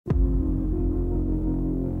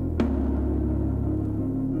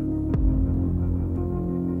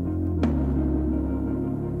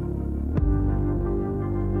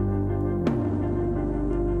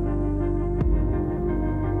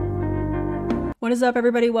What is up,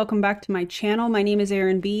 everybody? Welcome back to my channel. My name is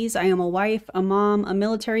Erin Bees. I am a wife, a mom, a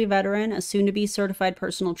military veteran, a soon-to-be certified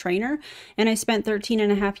personal trainer, and I spent 13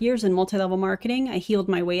 and a half years in multi-level marketing. I healed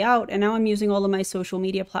my way out, and now I'm using all of my social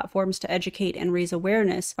media platforms to educate and raise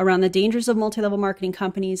awareness around the dangers of multi-level marketing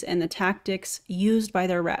companies and the tactics used by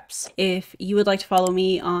their reps. If you would like to follow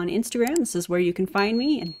me on Instagram, this is where you can find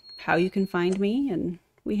me and how you can find me, and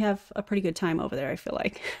we have a pretty good time over there, I feel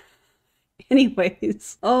like.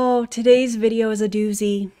 Anyways, today's video is a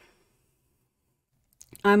doozy.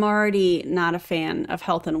 I'm already not a fan of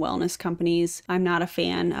health and wellness companies. I'm not a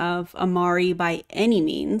fan of Amare by any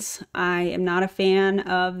means. I am not a fan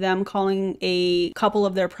of them calling a couple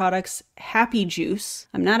of their products Happy Juice.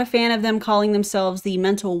 I'm not a fan of them calling themselves the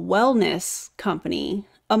mental wellness company,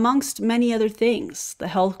 amongst many other things. The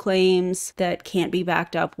health claims that can't be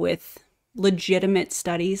backed up with legitimate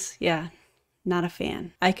studies. Yeah. Not a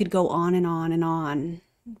fan. I could go on and on and on,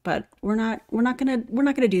 but we're not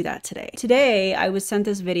gonna do that today. Today, I was sent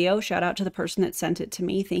this video. Shout out to the person that sent it to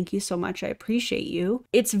me. Thank you so much. I appreciate you.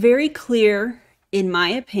 It's very clear, in my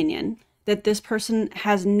opinion, that this person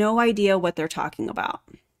has no idea what they're talking about.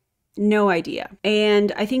 No idea.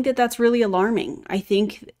 And I think that that's really alarming. I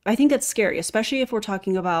think that's scary, especially if we're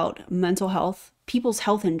talking about mental health, people's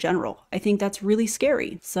health in general. I think that's really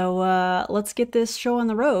scary. So let's get this show on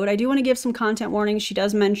the road. I do want to give some content warnings. She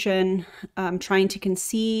does mention trying to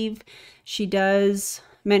conceive. She does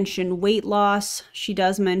mention weight loss. She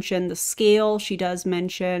does mention the scale. She does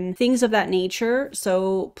mention things of that nature.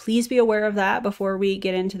 So please be aware of that before we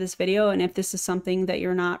get into this video. And if this is something that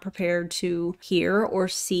you're not prepared to hear or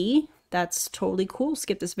see, that's totally cool.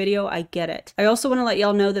 Skip this video. I get it. I also want to let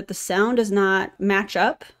y'all know that the sound does not match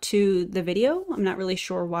up to the video. I'm not really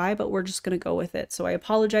sure why, but we're just going to go with it. So I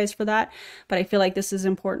apologize for that, but I feel like this is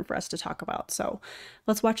important for us to talk about. So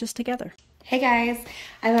let's watch this together. Hey guys,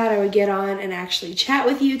 I thought I would get on and actually chat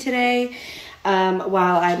with you today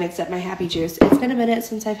while I mix up my Happy Juice. It's been a minute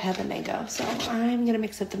since I've had the mango, so I'm going to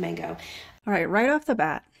mix up the mango. All right, right off the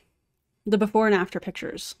bat, the before and after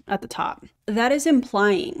pictures at the top. That is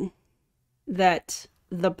implying that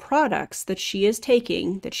the products that she is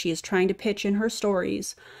taking, that she is trying to pitch in her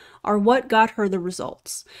stories, are what got her the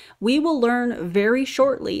results. We will learn very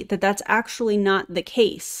shortly that that's actually not the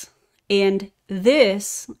case. And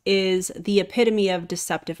this is the epitome of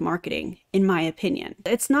deceptive marketing, in my opinion.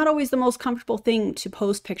 It's not always the most comfortable thing to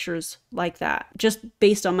post pictures like that, just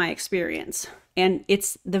based on my experience. And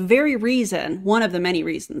it's the very reason, one of the many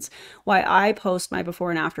reasons, why I post my before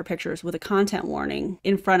and after pictures with a content warning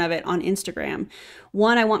in front of it on Instagram.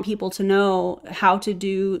 One, I want people to know how to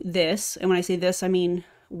do this. And when I say this, I mean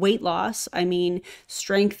weight loss, I mean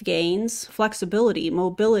strength gains, flexibility,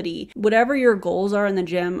 mobility, whatever your goals are in the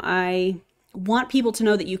gym. I want people to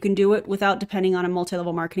know that you can do it without depending on a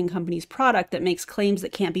multi-level marketing company's product that makes claims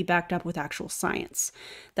that can't be backed up with actual science.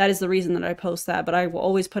 That is the reason that I post that, but I will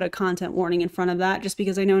always put a content warning in front of that just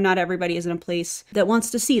because I know not everybody is in a place that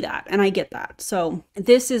wants to see that, and I get that. So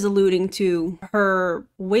this is alluding to her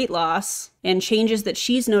weight loss and changes that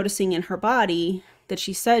she's noticing in her body, that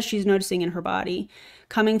she says she's noticing in her body,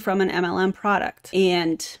 coming from an MLM product.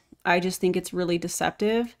 And I just think it's really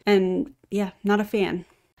deceptive, and yeah, not a fan.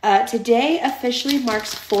 Today officially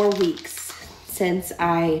marks 4 weeks since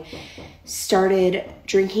I started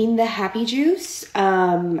drinking the Happy Juice,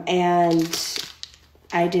 and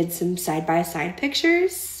I did some side-by-side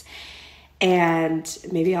pictures, and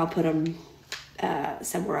maybe I'll put them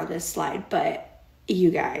somewhere on this slide, but you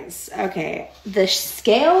guys, okay, the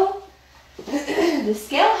scale, the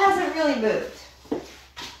scale hasn't really moved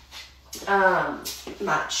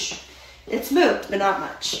much. It's moved, but not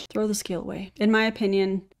much. Throw the scale away. In my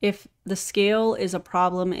opinion, if the scale is a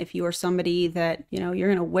problem, if you are somebody that, you're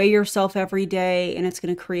going to weigh yourself every day and it's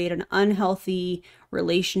going to create an unhealthy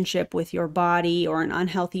relationship with your body or an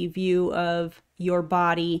unhealthy view of your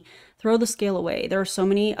body, throw the scale away. There are so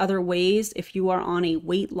many other ways. If you are on a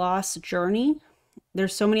weight loss journey,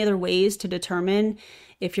 there's so many other ways to determine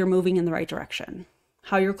if you're moving in the right direction.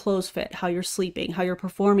 How your clothes fit, how you're sleeping, how you're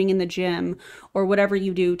performing in the gym, or whatever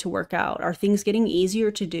you do to work out. Are things getting easier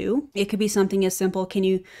to do? It could be something as simple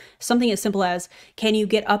as, can you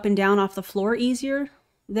get up and down off the floor easier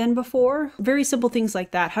than before? Very simple things like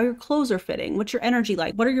that. How your clothes are fitting, what's your energy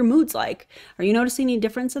like, what are your moods like? Are you noticing any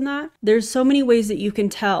difference in that? There's so many ways that you can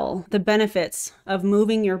tell the benefits of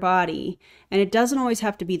moving your body, and it doesn't always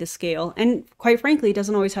have to be the scale, and quite frankly, it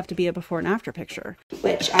doesn't always have to be a before and after picture.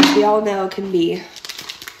 Which, as we all know, it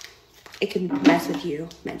can mess with you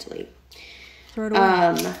mentally. Throw it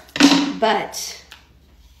away. But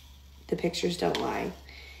the pictures don't lie.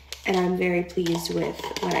 and I'm very pleased with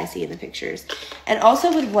what I see in the pictures. And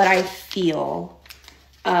also with what I feel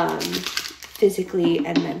physically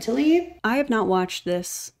and mentally. I have not watched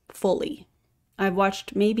this fully. I've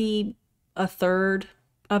watched maybe a third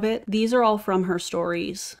of it. These are all from her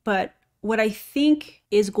stories. But what I think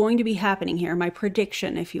is going to be happening here, my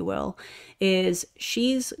prediction, if you will, is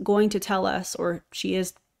she's going to tell us, or she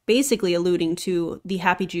is basically alluding to the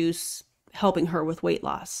happy juice helping her with weight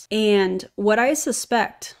loss. And what I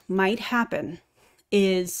suspect might happen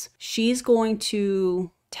is she's going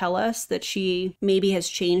to tell us that she maybe has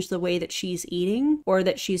changed the way that she's eating, or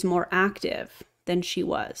that she's more active than she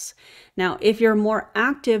was. Now, if you're more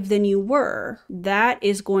active than you were, that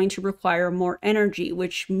is going to require more energy,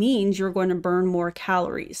 which means you're going to burn more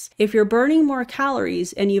calories. If you're burning more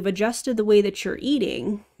calories and you've adjusted the way that you're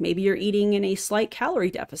eating, maybe you're eating in a slight calorie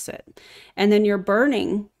deficit, and then you're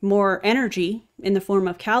burning more energy in the form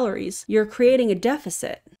of calories, you're creating a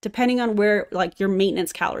deficit, depending on where, like your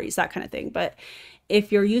maintenance calories, that kind of thing. But if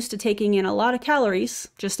you're used to taking in a lot of calories,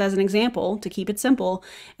 just as an example, to keep it simple,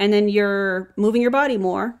 and then you're moving your body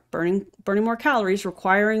more, burning more calories,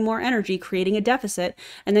 requiring more energy, creating a deficit,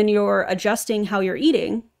 and then you're adjusting how you're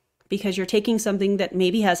eating because you're taking something that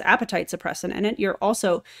maybe has appetite suppressant in it, you're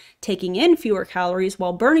also taking in fewer calories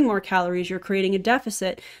while burning more calories, you're creating a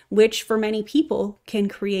deficit, which for many people can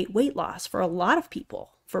create weight loss. For a lot of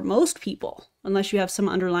people, for most people, unless you have some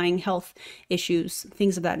underlying health issues,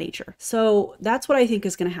 things of that nature. So that's what I think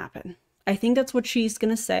is going to happen. I think that's what she's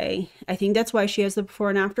going to say. I think that's why she has the before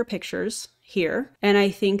and after pictures here. And I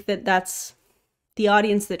think that that's the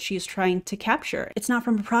audience that she's trying to capture. It's not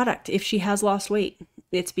from a product. If she has lost weight,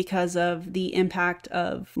 it's because of the impact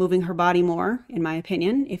of moving her body more, in my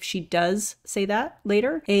opinion, if she does say that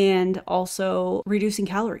later, and also reducing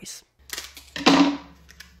calories.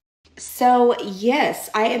 So yes,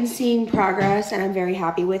 I am seeing progress and I'm very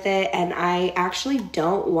happy with it. And I actually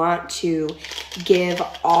don't want to give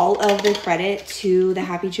all of the credit to the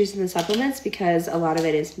happy juice and the supplements because a lot of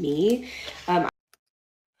it is me.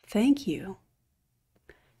 Thank you.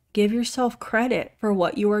 Give yourself credit for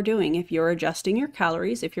what you are doing. If you're adjusting your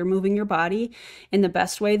calories, if you're moving your body in the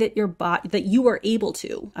best way that that you are able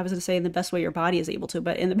to. I was going to say in the best way your body is able to,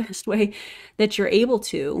 but in the best way that you're able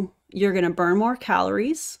to, you're going to burn more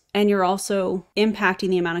calories and you're also impacting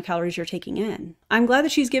the amount of calories you're taking in. I'm glad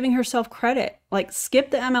that she's giving herself credit. Like,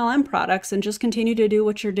 skip the MLM products and just continue to do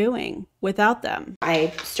what you're doing without them.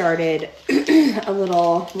 I started a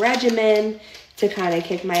little regimen to kind of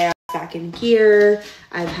kick my ass back in gear.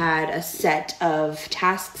 I've had a set of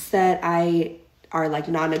tasks that are like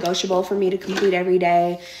non-negotiable for me to complete every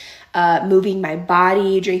day. Moving my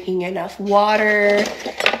body, drinking enough water.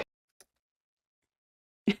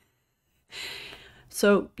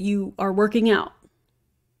 So you are working out,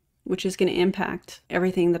 which is going to impact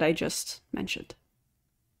everything that I just mentioned.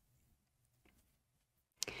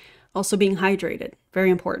 Also being hydrated, very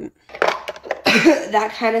important.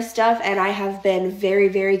 That kind of stuff. And I have been very,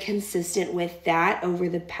 very consistent with that over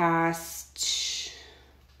the past,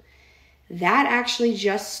 that actually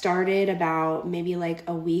just started about maybe like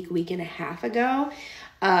a week and a half ago.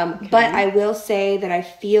 Okay. But I will say that I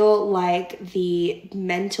feel like the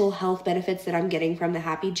mental health benefits that I'm getting from the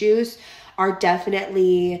happy juice are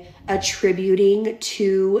definitely attributing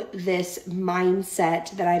to this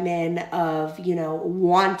mindset that I'm in of, you know,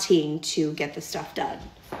 wanting to get the stuff done.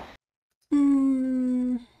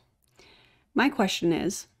 My question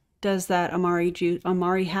is, does that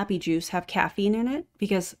Amare happy juice have caffeine in it?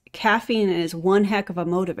 Because caffeine is one heck of a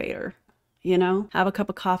motivator, you know? Have a cup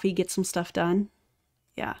of coffee, get some stuff done.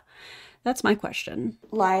 Yeah, that's my question.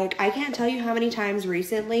 Like, I can't tell you how many times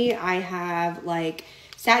recently I have like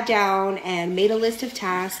sat down and made a list of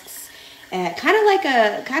tasks, kind of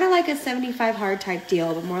like a 75 hard type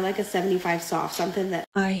deal, but more like a 75 soft, something that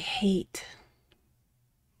I hate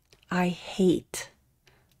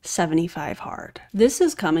 75 hard. This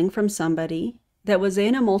is coming from somebody that was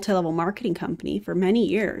in a multi-level marketing company for many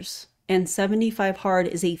years. And 75 hard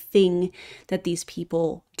is a thing that these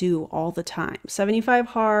people do all the time. 75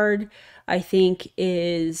 hard, I think,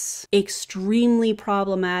 is extremely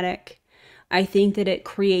problematic. I think that it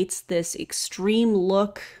creates this extreme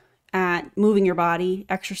look at moving your body,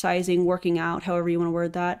 exercising, working out, however you want to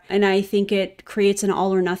word that. And I think it creates an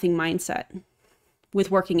all or nothing mindset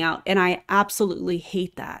with working out. And I absolutely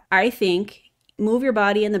hate that. I think move your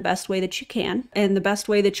body in the best way that you can and the best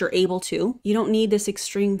way that you're able to. You don't need this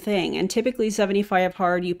extreme thing. And typically 75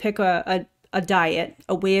 hard, you pick a diet,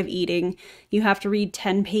 a way of eating. You have to read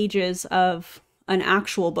 10 pages of an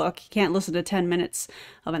actual book. You can't listen to 10 minutes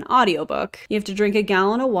of an audiobook. You have to drink a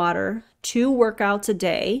gallon of water, 2 workouts a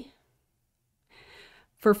day,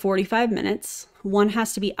 for 45 minutes. One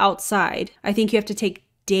has to be outside. I think you have to take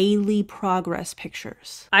daily progress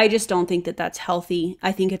pictures. I just don't think that that's healthy.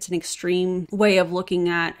 I think it's an extreme way of looking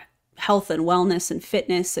at health and wellness and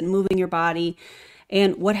fitness and moving your body.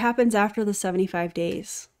 And what happens after the 75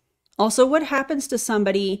 days? Also, what happens to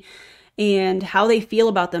somebody and how they feel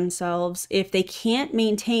about themselves if they can't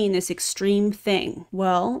maintain this extreme thing?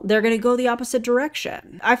 Well, they're going to go the opposite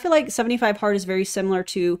direction. I feel like 75 hard is very similar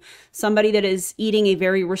to somebody that is eating a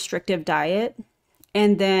very restrictive diet,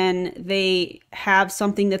 and then they have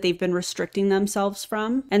something that they've been restricting themselves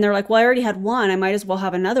from. And they're like, well, I already had one. I might as well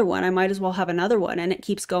have another one. I might as well have another one. And it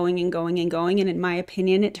keeps going and going and going. And in my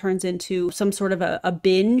opinion, it turns into some sort of a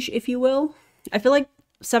binge, if you will. I feel like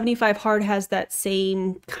 75 hard has that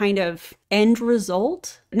same kind of end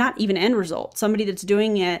result. Not even end result. Somebody that's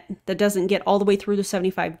doing it that doesn't get all the way through the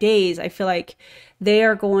 75 days, I feel like they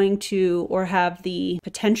are going to, or have the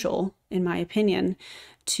potential, in my opinion,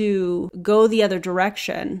 to go the other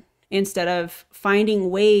direction instead of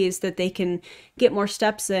finding ways that they can get more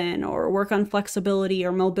steps in or work on flexibility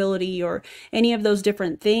or mobility or any of those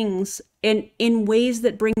different things in ways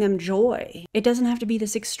that bring them joy. It doesn't have to be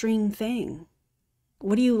this extreme thing.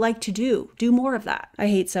 What do you like to do? Do more of that. I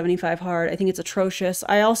hate 75 hard. I think it's atrocious.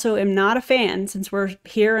 I also am not a fan, since we're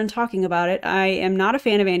here and talking about it, I am not a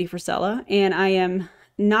fan of Andy Frisella, and I am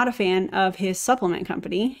not a fan of his supplement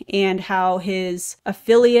company and how his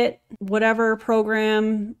affiliate whatever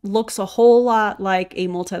program looks a whole lot like a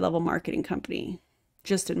multi-level marketing company,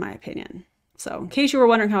 just in my opinion. So in case you were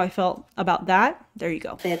wondering how I felt about that, there you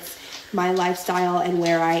go. It's my lifestyle and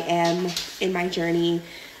where I am in my journey.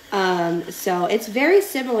 So it's very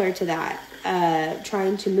similar to that,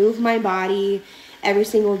 trying to move my body every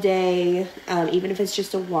single day, even if it's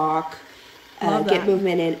just a walk, get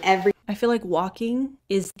movement in every. I feel like walking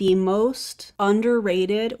is the most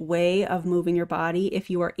underrated way of moving your body if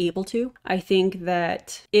you are able to. I think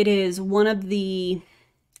that it is one of the,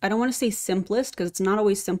 I don't want to say simplest because it's not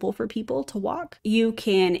always simple for people to walk. You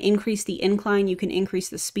can increase the incline, you can increase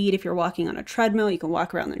the speed if you're walking on a treadmill, you can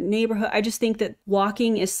walk around the neighborhood. I just think that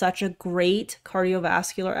walking is such a great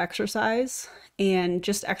cardiovascular exercise and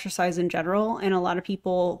just exercise in general, and a lot of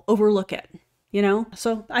people overlook it. You know,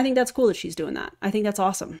 so I think that's cool that she's doing that. I think that's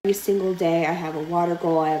awesome. Every single day I have a water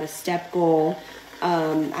goal, I have a step goal.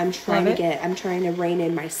 I'm trying to rein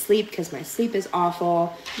in my sleep because my sleep is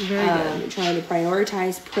awful. Very good. I'm trying to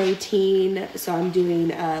prioritize protein. So I'm doing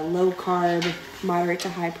low carb, moderate to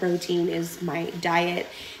high protein is my diet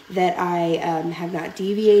that I have not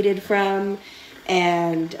deviated from,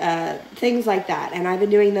 and things like that. And I've been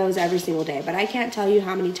doing those every single day, but I can't tell you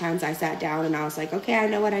how many times I sat down and I was like, okay, I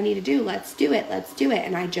know what I need to do. Let's do it.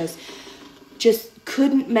 And I just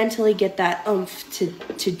couldn't mentally get that oomph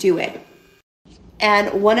to do it.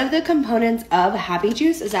 And one of the components of Happy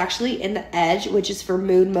Juice is actually in the edge, which is for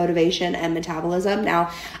mood, motivation, and metabolism.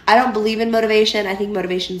 Now, I don't believe in motivation. I think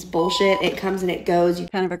motivation's bullshit. It comes and it goes. You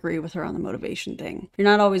kind of agree with her on the motivation thing. You're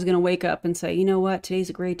not always going to wake up and say, you know what,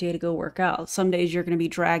 today's a great day to go work out. Some days you're going to be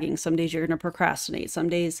dragging. Some days you're going to procrastinate. Some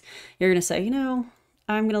days you're going to say, you know,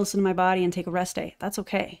 I'm going to listen to my body and take a rest day. That's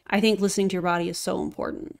okay. I think listening to your body is so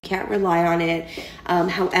important. Can't rely on it.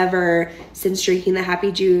 However, since drinking the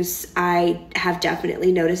Happy Juice, I have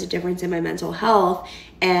definitely noticed a difference in my mental health,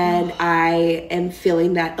 and I am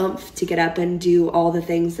feeling that oomph to get up and do all the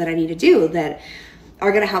things that I need to do that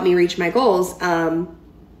are going to help me reach my goals. And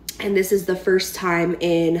this is the first time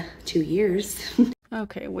in 2 years.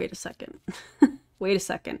 Okay, wait a second. Wait a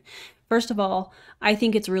second. First of all, I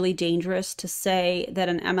think it's really dangerous to say that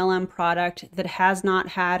an MLM product that has not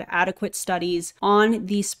had adequate studies on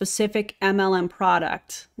the specific MLM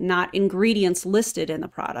product, not ingredients listed in the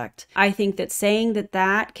product. I think that saying that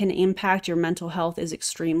that can impact your mental health is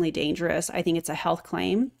extremely dangerous. I think it's a health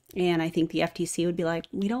claim, and I think the FTC would be like,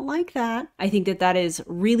 we don't like that. I think that that is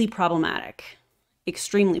really problematic,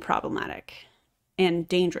 extremely problematic, and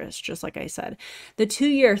dangerous, just like I said. The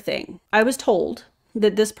 2-year thing, I was told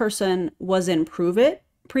that this person was in Prove It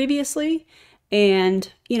previously, and,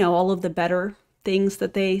 you know, all of the better things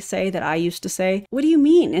that they say that I used to say. What do you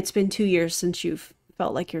mean it's been 2 years since you've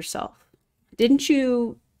felt like yourself? Didn't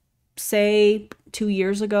you say 2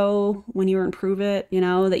 years ago when you were in Prove It, you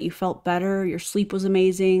know, that you felt better, your sleep was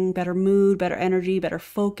amazing, better mood, better energy, better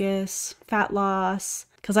focus, fat loss?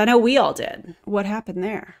 Because I know we all did. What happened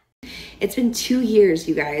there? It's been 2 years,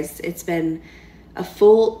 you guys. It's been a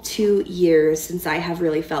full 2 years since I have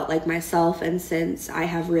really felt like myself, and since I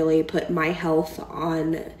have really put my health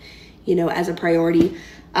on, you know, as a priority.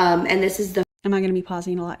 And this is the... Am I going to be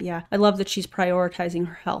pausing a lot? Yeah. I love that she's prioritizing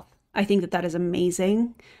her health. I think that that is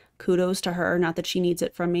amazing. kudos to her. Not that she needs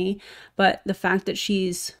it from me, but the fact that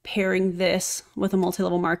she's pairing this with a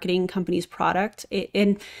multi-level marketing company's product,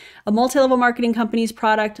 in a multi-level marketing company's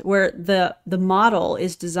product where the model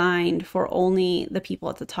is designed for only the people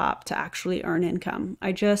at the top to actually earn income.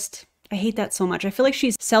 I hate that so much. I feel like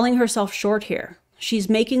she's selling herself short here. She's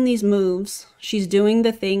making these moves. She's doing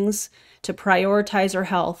the things to prioritize her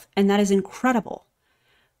health, and that is incredible.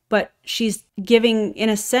 But she's giving, in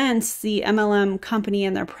a sense, the MLM company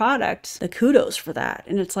and their product the kudos for that.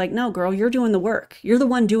 And it's like, no, girl, you're doing the work. You're the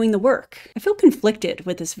one doing the work. I feel conflicted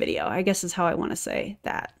with this video, I guess is how I want to say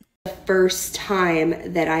that. The first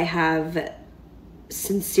time that I have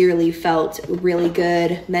sincerely felt really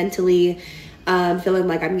good mentally, feeling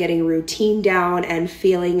like I'm getting routine down and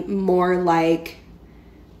feeling more like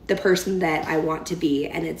the person that I want to be,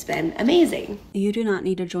 and it's been amazing. You do not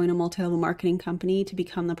need to join a multi-level marketing company to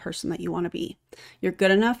become the person that you want to be. You're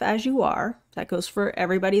good enough as you are. That goes for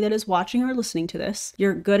everybody that is watching or listening to this.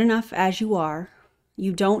 You're good enough as you are.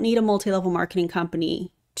 You don't need a multi-level marketing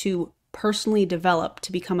company to personally develop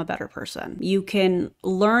to become a better person. You can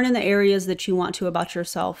learn in the areas that you want to about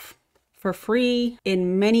yourself for free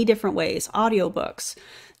in many different ways. Audiobooks.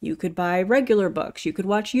 You could buy regular books. You could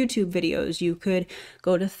watch YouTube videos. You could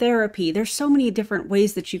go to therapy. There's so many different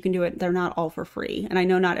ways that you can do it. They're not all for free. And I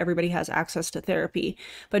know not everybody has access to therapy,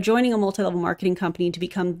 but joining a multi-level marketing company to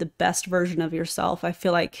become the best version of yourself, I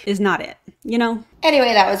feel like is not it, you know?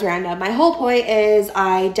 Anyway, that was random. My whole point is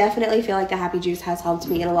I definitely feel like the Happy Juice has helped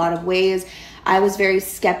me in a lot of ways. I was very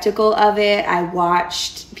skeptical of it. I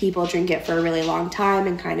watched people drink it for a really long time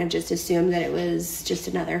and kind of just assumed that it was just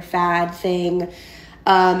another fad thing.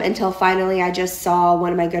 Until finally I just saw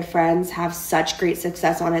one of my good friends have such great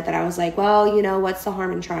success on it that I was like, well, you know, what's the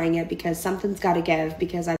harm in trying it? Because something's got to give.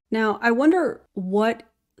 Now, I wonder what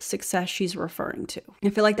success she's referring to. I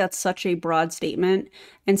feel like that's such a broad statement,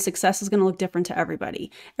 and success is going to look different to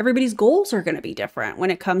everybody. Everybody's goals are going to be different when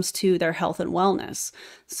it comes to their health and wellness.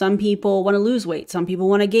 Some people want to lose weight. Some people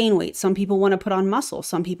want to gain weight. Some people want to put on muscle.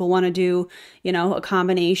 Some people want to do, you know, a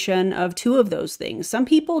combination of two of those things. Some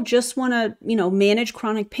people just want to, you know, manage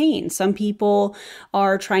chronic pain. Some people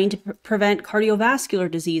are trying to prevent cardiovascular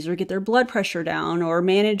disease or get their blood pressure down or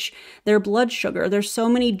manage their blood sugar. There's so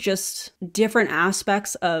many just different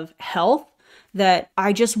aspects of health that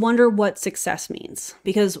I just wonder what success means.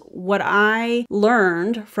 Because what I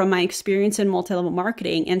learned from my experience in multi-level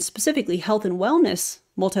marketing, and specifically health and wellness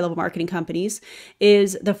multi-level marketing companies,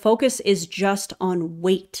 is the focus is just on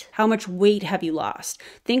weight. How much weight have you lost?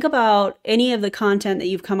 Think about any of the content that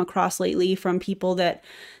you've come across lately from people that,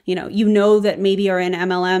 you know that maybe are in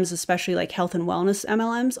MLMs, especially like health and wellness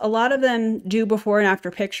MLMs. A lot of them do before and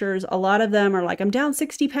after pictures. A lot of them are like, I'm down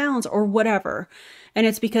 60 pounds or whatever. And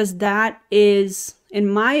it's because that is, in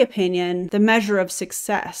my opinion, the measure of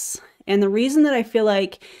success. And the reason that I feel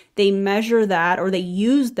like they measure that or they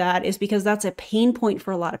use that is because that's a pain point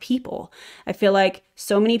for a lot of people. I feel like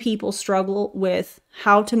so many people struggle with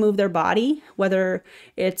how to move their body, whether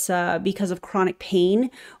it's because of chronic pain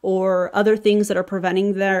or other things that are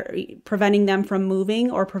preventing them from moving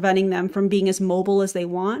or preventing them from being as mobile as they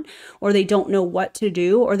want, or they don't know what to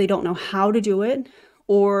do, or they don't know how to do it,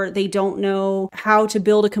 or they don't know how to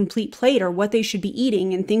build a complete plate or what they should be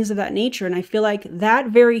eating and things of that nature. And I feel like that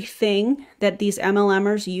very thing that these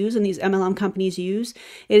MLMers use and these MLM companies use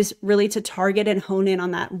is really to target and hone in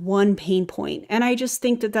on that one pain point. And I just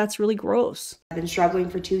think that that's really gross. I've been struggling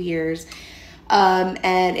for 2 years.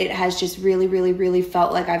 And it has just really, really, really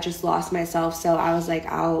felt like I've just lost myself. So I was like,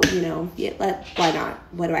 why not?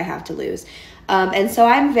 What do I have to lose? And so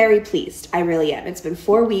I'm very pleased. I really am. It's been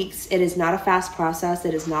 4 weeks. It is not a fast process.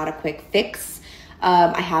 It is not a quick fix.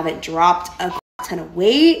 I haven't dropped a ton of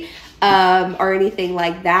weight or anything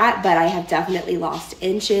like that, but I have definitely lost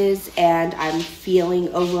inches and I'm feeling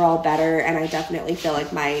overall better. And I definitely feel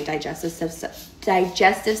like my digestive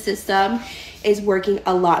system is working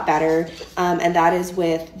a lot better. And that is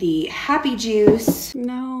with the Happy Juice.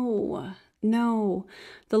 No.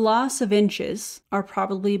 The loss of inches are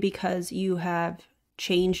probably because you have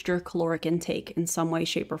changed your caloric intake in some way,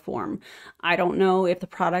 shape, or form. I don't know if the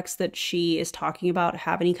products that she is talking about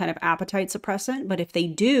have any kind of appetite suppressant, but if they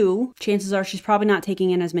do, chances are she's probably not taking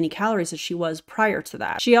in as many calories as she was prior to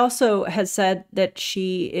that. She also has said that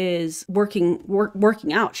she is working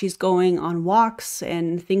out. She's going on walks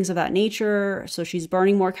and things of that nature, so she's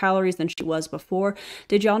burning more calories than she was before.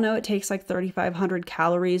 Did y'all know it takes like 3,500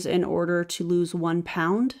 calories in order to lose 1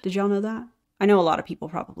 pound? Did y'all know that? I know a lot of people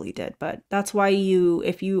probably did, but that's why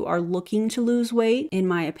if you are looking to lose weight, in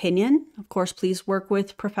my opinion, of course, please work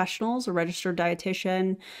with professionals, a registered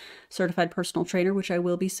dietitian, certified personal trainer, which I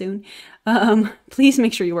will be soon. Please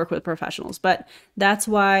make sure you work with professionals. But that's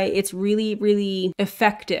why it's really, really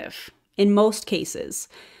effective in most cases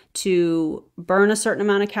to burn a certain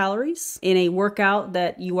amount of calories in a workout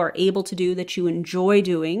that you are able to do, that you enjoy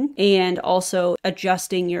doing, and also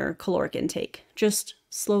adjusting your caloric intake just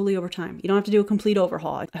slowly over time. You don't have to do a complete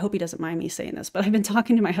overhaul. I hope he doesn't mind me saying this, but I've been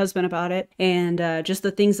talking to my husband about it, and just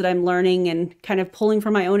the things that I'm learning and kind of pulling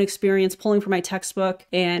from my own experience, pulling from my textbook,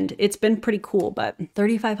 and it's been pretty cool. But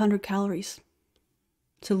 3,500 calories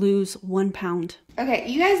to lose 1 pound. Okay,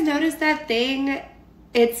 you guys notice that thing?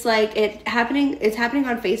 It's like it's happening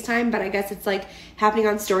on FaceTime, but I guess it's like happening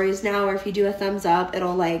on stories now, or if you do a thumbs up,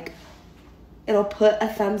 it'll put a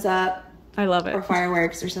thumbs up. I love it. Or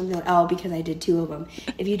fireworks or something. Oh, because I did 2 of them.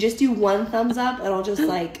 If you just do 1 thumbs up, it'll just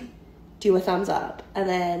like do a thumbs up. And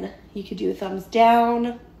then you could do a thumbs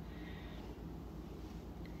down.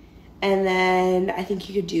 And then I think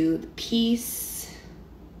you could do the peace.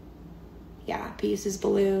 Yeah, peace is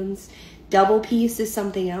balloons. Double peace is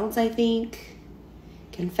something else, I think.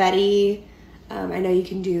 Confetti. I know you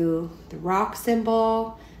can do the rock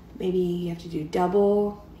symbol. Maybe you have to do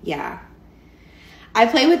double. Yeah. I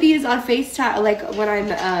play with these on FaceTime, like when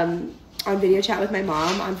I'm on video chat with my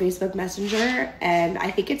mom on Facebook Messenger, and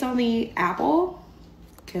I think it's only Apple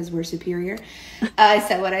because we're superior. I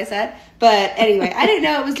said what I said. But anyway, I didn't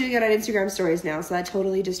know it was doing it on Instagram stories now, so that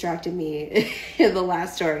totally distracted me in the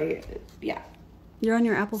last story. Yeah. You're on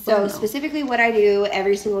your Apple phone. So specifically what I do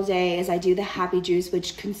every single day is I do the Happy Juice,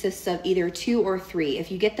 which consists of either 2 or 3. If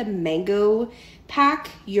you get the mango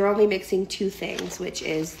pack, you're only mixing 2 things, which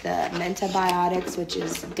is the Mentabiotics, which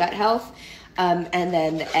is gut health, and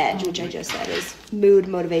then the Edge, which I just said is mood,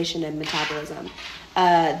 motivation, and metabolism.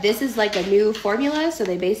 This is like a new formula, so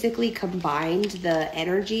they basically combined the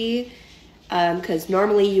energy, because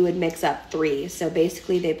normally you would mix up 3. So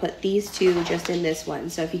basically they put these 2 just in this one.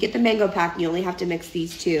 So if you get the mango pack, you only have to mix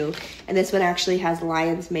these 2. And this one actually has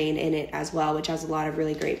lion's mane in it as well, which has a lot of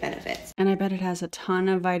really great benefits. And I bet it has a ton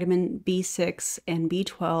of vitamin B6 and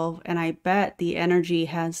B12. And I bet the energy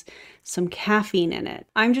has some caffeine in it.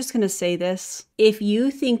 I'm just going to say this. If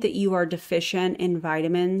you think that you are deficient in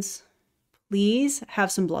vitamins, please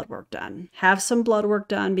have some blood work done. Have some blood work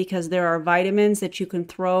done, because there are vitamins that you can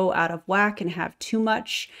throw out of whack and have too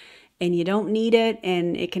much and you don't need it,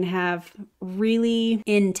 and it can have really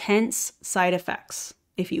intense side effects,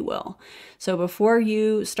 if you will. So before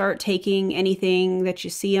you start taking anything that you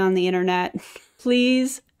see on the internet,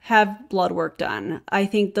 please have blood work done. I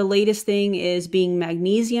think the latest thing is being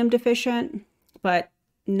magnesium deficient, but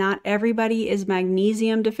not everybody is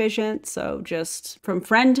magnesium deficient, so just from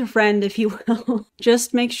friend to friend, if you will,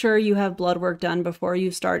 just make sure you have blood work done before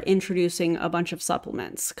you start introducing a bunch of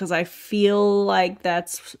supplements, because I feel like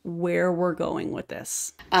that's where we're going with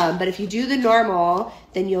this. But if you do the normal,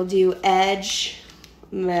 then you'll do Edge,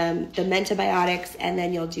 the Mentabiotics, and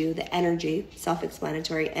then you'll do the Energy,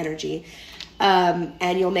 self-explanatory Energy.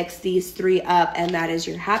 And you'll mix these 3 up, and that is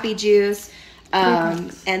your Happy Juice.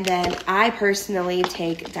 And then I personally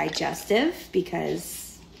take digestive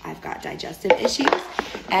because I've got digestive issues.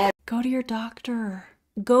 And go to your doctor.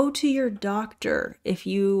 Go to your doctor if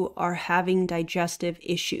you are having digestive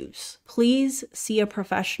issues. Please see a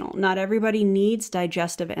professional. Not everybody needs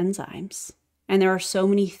digestive enzymes. And there are so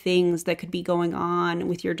many things that could be going on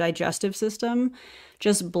with your digestive system.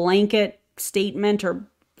 Just blanket statement, or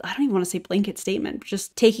I don't even want to say blanket statement,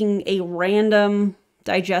 just taking a random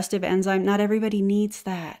digestive enzyme. Not everybody needs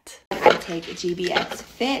that. I take GBX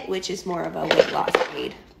Fit, which is more of a weight loss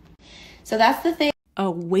aid. So that's the thing. A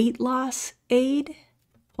weight loss aid?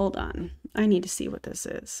 Hold on. I need to see what this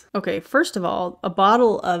is. Okay, first of all, a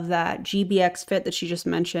bottle of that GBX Fit that she just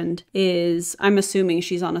mentioned is, I'm assuming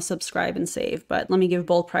she's on a subscribe and save, but let me give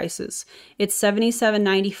both prices. It's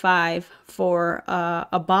 $77.95 for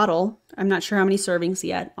a bottle. I'm not sure how many servings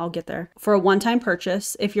yet. I'll get there. For a one-time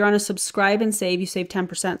purchase, if you're on a subscribe and save, you save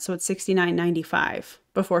 10%, so it's $69.95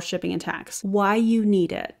 before shipping and tax. Why you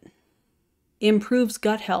need it? Improves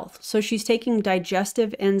gut health. So she's taking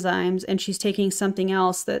digestive enzymes and she's taking something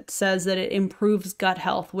else that says that it improves gut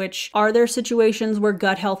health, which, are there situations where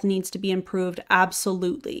gut health needs to be improved?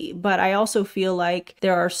 Absolutely. But I also feel like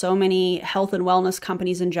there are so many health and wellness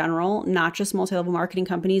companies in general, not just multi-level marketing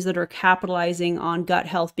companies, that are capitalizing on gut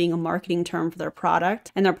health being a marketing term for their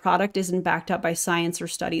product, and their product isn't backed up by science or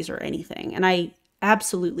studies or anything. And I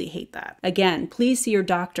absolutely hate that. Again, please see your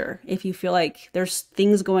doctor. If you feel like there's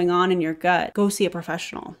things going on in your gut, go see a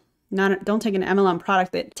professional. Don't take an MLM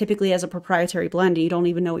product that typically has a proprietary blend and you don't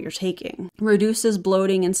even know what you're taking. Reduces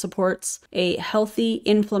bloating and supports a healthy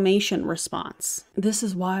inflammation response. This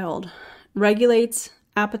is wild. Regulates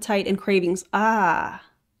appetite and cravings.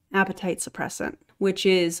 Appetite suppressant, which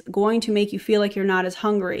is going to make you feel like you're not as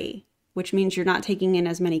hungry, which means you're not taking in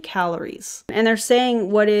as many calories. And they're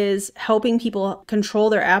saying what is helping people control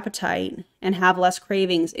their appetite and have less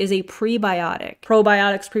cravings is a prebiotic.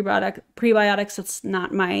 Prebiotics, it's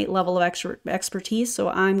not my level of expertise, so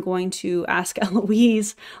I'm going to ask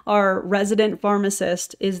Eloise, our resident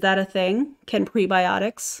pharmacist, is that a thing? Can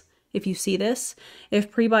prebiotics, if you see this, can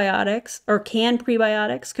prebiotics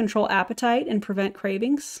control appetite and prevent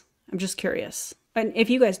cravings? I'm just curious. And if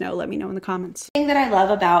you guys know, let me know in the comments. The thing that I love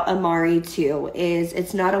about Amare too is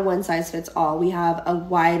it's not a one size fits all. We have a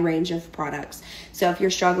wide range of products. So if you're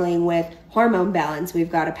struggling with hormone balance,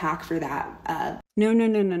 we've got a pack for that. No.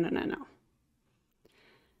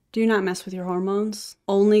 Do not mess with your hormones.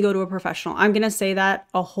 Only go to a professional. I'm going to say that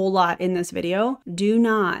a whole lot in this video. Do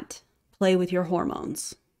not play with your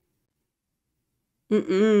hormones.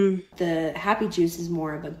 The Happy Juice is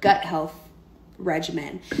more of a gut health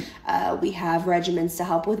regimen. We have regimens to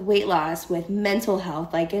help with weight loss, with mental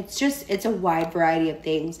health. Like it's a wide variety of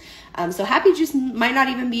things. So Happy Juice might not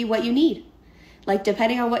even be what you need. Like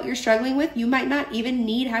depending on what you're struggling with, you might not even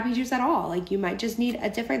need Happy Juice at all. Like you might just need a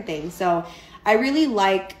different thing. So I really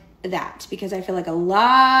like that because I feel like a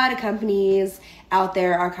lot of companies out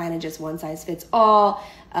there are kind of just one size fits all.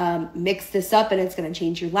 Mix this up and it's going to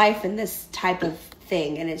change your life and this type of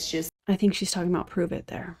thing. And it's just, I think she's talking about Prove It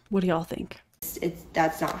there. What do y'all think?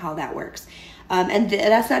 That's not how that works.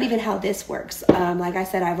 That's not even how this works. Like I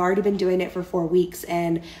said, I've already been doing it for 4 weeks,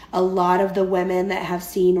 and a lot of the women that have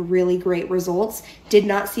seen really great results did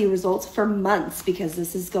not see results for months because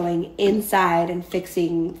this is going inside and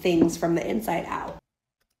fixing things from the inside out.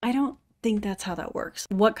 I don't think that's how that works.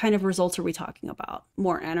 What kind of results are we talking about?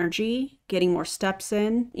 More energy, getting more steps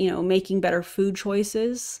in, making better food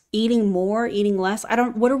choices, eating more, eating less.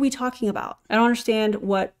 What are we talking about? I don't understand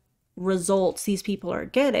what results these people are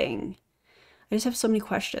getting. I just have so many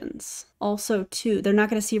questions. Also, too, they're not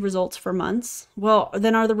going to see results for months. Well,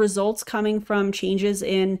 then are the results coming from changes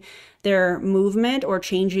in their movement or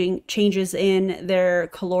changes in their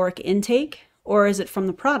caloric intake? Or is it from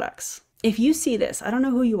the products? If you see this, I don't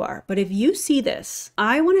know who you are, but if you see this,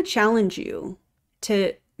 I want to challenge you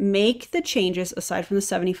to make the changes aside from the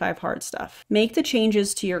 75 hard stuff. Make the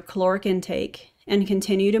changes to your caloric intake and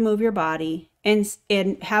continue to move your body and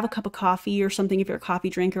have a cup of coffee or something if you're a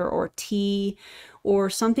coffee drinker, or tea or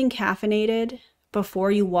something caffeinated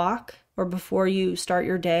before you walk or before you start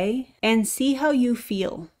your day, and see how you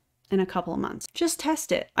feel in a couple of months. Just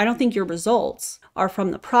test it. I don't think your results are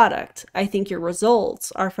from the product. I think your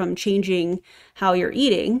results are from changing how you're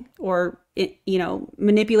eating or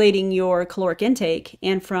manipulating your caloric intake,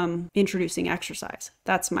 and from introducing exercise.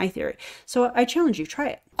 That's my theory. So I challenge you, try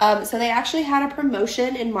it. So they actually had a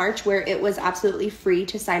promotion in March where it was absolutely free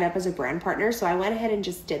to sign up as a brand partner. So I went ahead and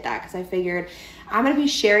just did that because I figured I'm going to be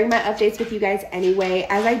sharing my updates with you guys anyway,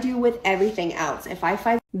 as I do with everything else. If I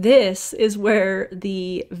find this is where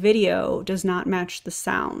the video does not match the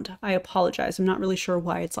sound. I apologize. I'm not really sure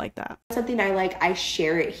why it's like that. Something I like, I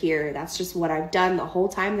share it here. That's just what I've done the whole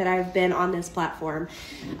time that I've been on this platform,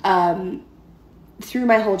 through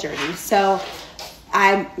my whole journey. So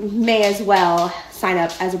I may as well sign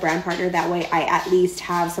up as a brand partner. That way I at least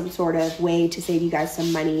have some sort of way to save you guys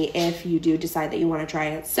some money if you do decide that you want to try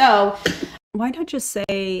it. So why not just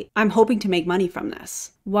say, I'm hoping to make money from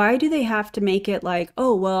this? Why do they have to make it like,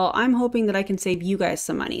 oh, well, I'm hoping that I can save you guys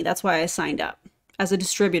some money. That's why I signed up as a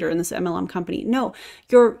distributor in this MLM company. No,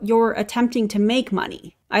 you're attempting to make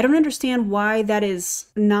money. I don't understand why that is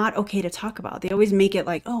not okay to talk about. They always make it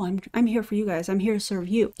like, oh, I'm here for you guys. I'm here to serve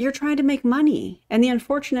you. You're trying to make money. And the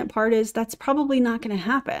unfortunate part is that's probably not going to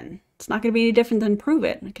happen. It's not going to be any different than Prove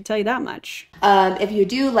It. I can tell you that much. If you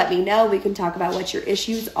do, let me know. We can talk about what your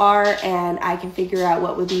issues are, and I can figure out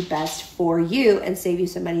what would be best for you and save you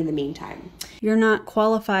some money in the meantime. You're not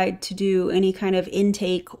qualified to do any kind of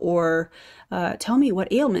intake or tell me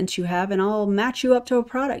what ailments you have and I'll match you up to a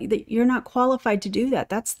product. You're not qualified to do that.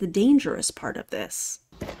 That's the dangerous part of this.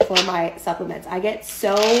 For my supplements, I get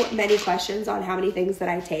so many questions on how many things that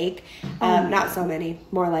I take. Not so many,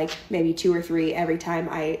 more like maybe 2 or 3 every time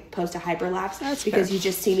I post a hyperlapse. That's because fair. You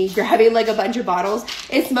just see me grabbing like a bunch of bottles.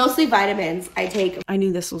 It's mostly vitamins I take. I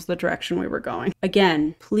knew this was the direction we were going.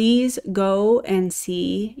 Again, please go and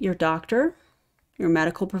see your doctor, your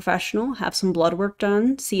medical professional, have some blood work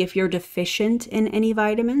done, see if you're deficient in any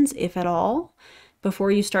vitamins, if at all.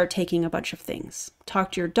 before you start taking a bunch of things.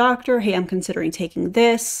 Talk to your doctor. Hey, I'm considering taking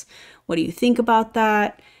this. What do you think about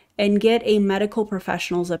that? And get a medical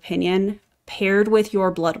professional's opinion paired with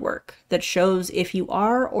your blood work that shows if you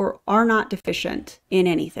are or are not deficient in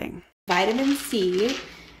anything. Vitamin C.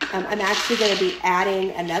 I'm actually going to be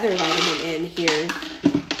adding another vitamin in here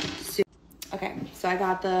soon. Okay, so I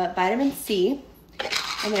got the vitamin C,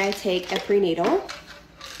 and then I take a prenatal.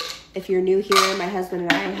 If you're new here, my husband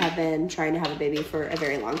and I have been trying to have a baby for a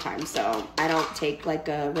very long time, so I don't take like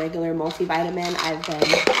a regular multivitamin. I've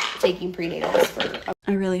been taking prenatals for...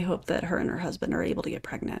 I really hope that her and her husband are able to get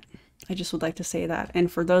pregnant. I just would like to say that.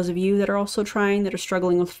 And for those of you that are also trying, that are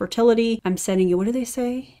struggling with fertility, I'm sending you, what do they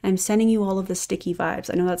say? I'm sending you all of the sticky vibes.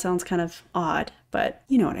 I know that sounds kind of odd, but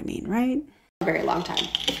you know what I mean, right? A very long time.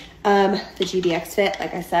 The GBX Fit,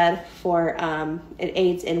 like I said, for it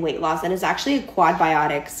aids in weight loss, and is actually a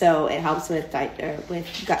quadbiotic, so it helps with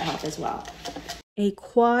gut health as well. A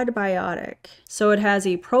quadbiotic. So it has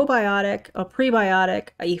a probiotic, a prebiotic,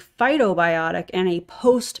 a phytobiotic, and a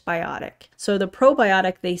postbiotic. So the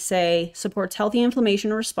probiotic, they say, supports healthy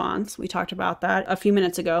inflammation response. We talked about that a few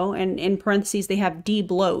minutes ago. And in parentheses, they have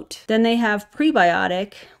de-bloat. Then they have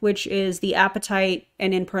prebiotic, which is the appetite,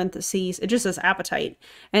 and in parentheses, it just says appetite.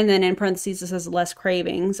 And then in parentheses, it says less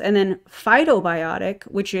cravings. And then phytobiotic,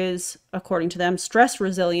 which is, according to them, stress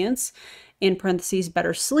resilience, in parentheses,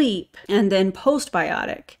 better sleep, and then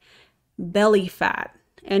postbiotic, belly fat,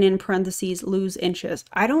 and in parentheses, lose inches.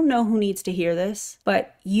 I don't know who needs to hear this,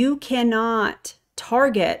 but you cannot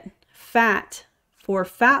target fat for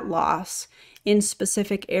fat loss in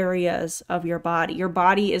specific areas of your body. Your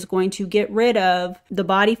body is going to get rid of the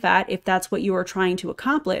body fat if that's what you are trying to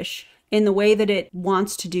accomplish in the way that it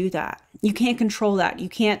wants to do that. You can't control that. You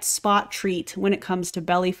can't spot treat when it comes to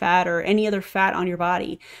belly fat or any other fat on your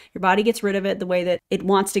body. Your body gets rid of it the way that it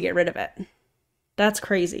wants to get rid of it. That's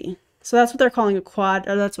crazy. So that's what they're calling a quad,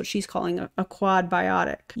 or that's what she's calling a quad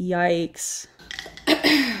biotic. Yikes.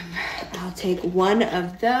 I'll take one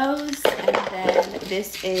of those, and then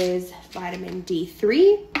this is vitamin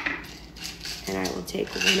D3. And I will take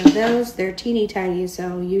one of those. They're teeny tiny,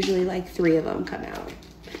 so usually like 3 of them come out.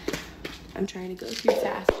 I'm trying to go through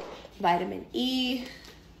fast. Vitamin E.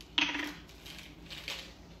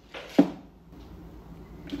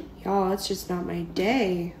 Y'all, it's just not my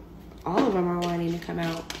day. All of them are wanting to come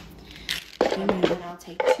out. And then I'll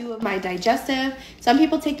take 2 of my digestive. Some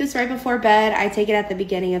people take this right before bed. I take it at the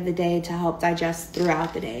beginning of the day to help digest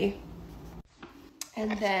throughout the day.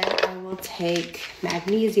 And then I will take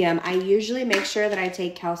magnesium. I usually make sure that I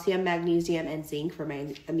take calcium, magnesium, and zinc for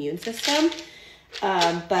my immune system.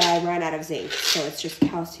 But I run out of zinc, so it's just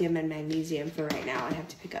calcium and magnesium for right now. I have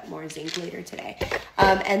to pick up more zinc later today.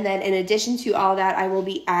 And then in addition to all that, I will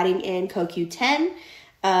be adding in CoQ10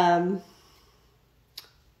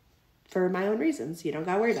 for my own reasons. You don't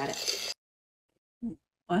gotta worry about it.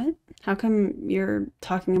 What? How come you're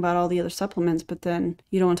talking about all the other supplements, but then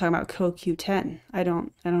you don't want to talk about CoQ10? I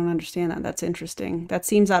don't understand that. That's interesting. That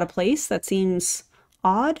seems out of place. That seems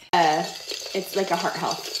odd. It's like a heart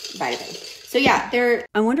health vitamin. So yeah,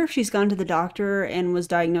 I wonder if she's gone to the doctor and was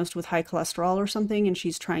diagnosed with high cholesterol or something, and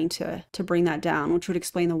she's trying to bring that down, which would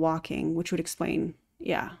explain the walking, which would explain,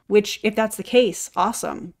 yeah. Which, if that's the case,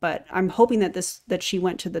 awesome. But I'm hoping that she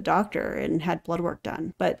went to the doctor and had blood work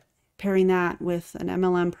done. But pairing that with an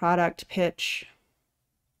MLM product pitch,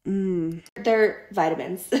 they're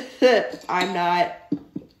vitamins. I'm not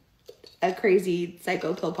a crazy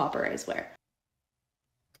psycho pill popper, I swear.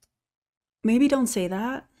 Maybe don't say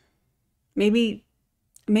that. Maybe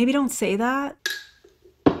don't say that.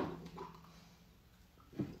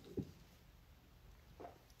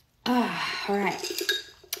 All right.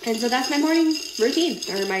 And so that's my morning routine,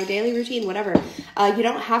 or my daily routine, whatever. You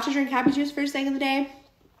don't have to drink happy juice first thing in the day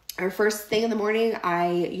or first thing in the morning.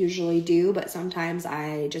 I usually do, but sometimes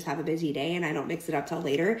I just have a busy day and I don't mix it up till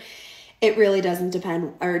later. It really doesn't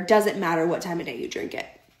depend, or doesn't matter what time of day you drink it.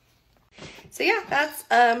 So yeah, that's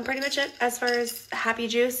pretty much it as far as happy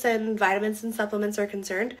juice and vitamins and supplements are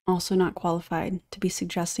concerned. Also not qualified to be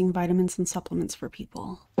suggesting vitamins and supplements for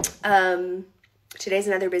people. Today's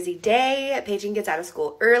another busy day. Paige gets out of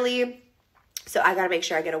school early, so I gotta make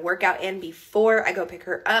sure I get a workout in before I go pick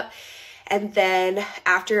her up. And then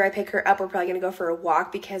after I pick her up, we're probably gonna go for a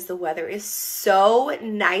walk because the weather is so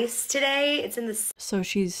nice today. It's in the... So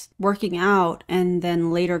she's working out and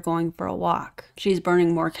then later going for a walk. She's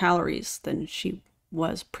burning more calories than she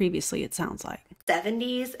was previously, it sounds like.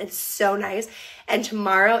 70s. It's so nice. And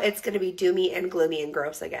tomorrow it's gonna be doomy and gloomy and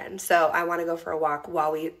gross again. So I wanna go for a walk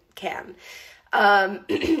while we can.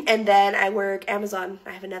 And then I work Amazon.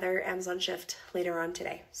 I have another Amazon shift later on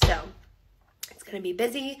today. So it's going to be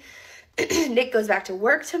busy. Nick goes back to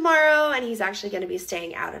work tomorrow, and he's actually going to be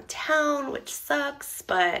staying out of town, which sucks,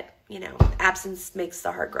 but, you know, absence makes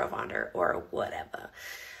the heart grow fonder, or whatever.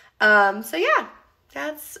 So yeah,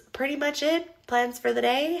 that's pretty much it. Plans for the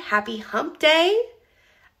day. Happy hump day.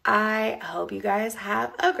 I hope you guys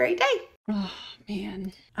have a great day. Oh,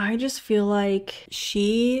 man. I just feel like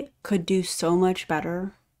she could do so much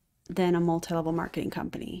better than a multi-level marketing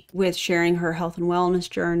company with sharing her health and wellness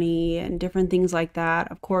journey and different things like that.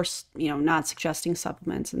 Of course, you know, not suggesting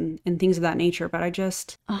supplements and things of that nature, but I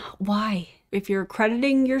just, why? If you're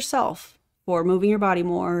crediting yourself for moving your body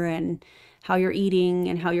more and how you're eating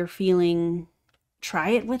and how you're feeling,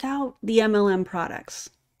 try it without the MLM products.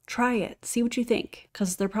 Try it. See what you think,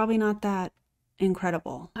 because they're probably not that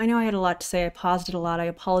incredible. I know I had a lot to say. I paused it a lot. I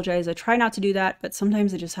apologize. I try not to do that, but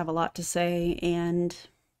sometimes I just have a lot to say, and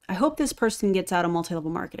I hope this person gets out of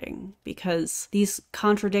multi-level marketing, because these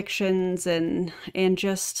contradictions and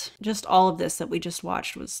just all of this that we just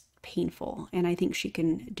watched was painful, and I think she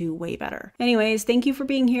can do way better. Anyways, thank you for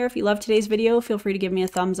being here. If you loved today's video, feel free to give me a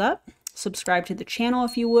thumbs up. Subscribe to the channel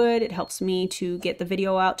if you would. It helps me to get the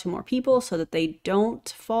video out to more people so that they don't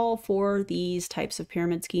fall for these types of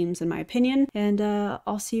pyramid schemes, in my opinion. And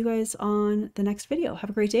I'll see you guys on the next video. Have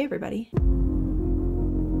a great day, everybody.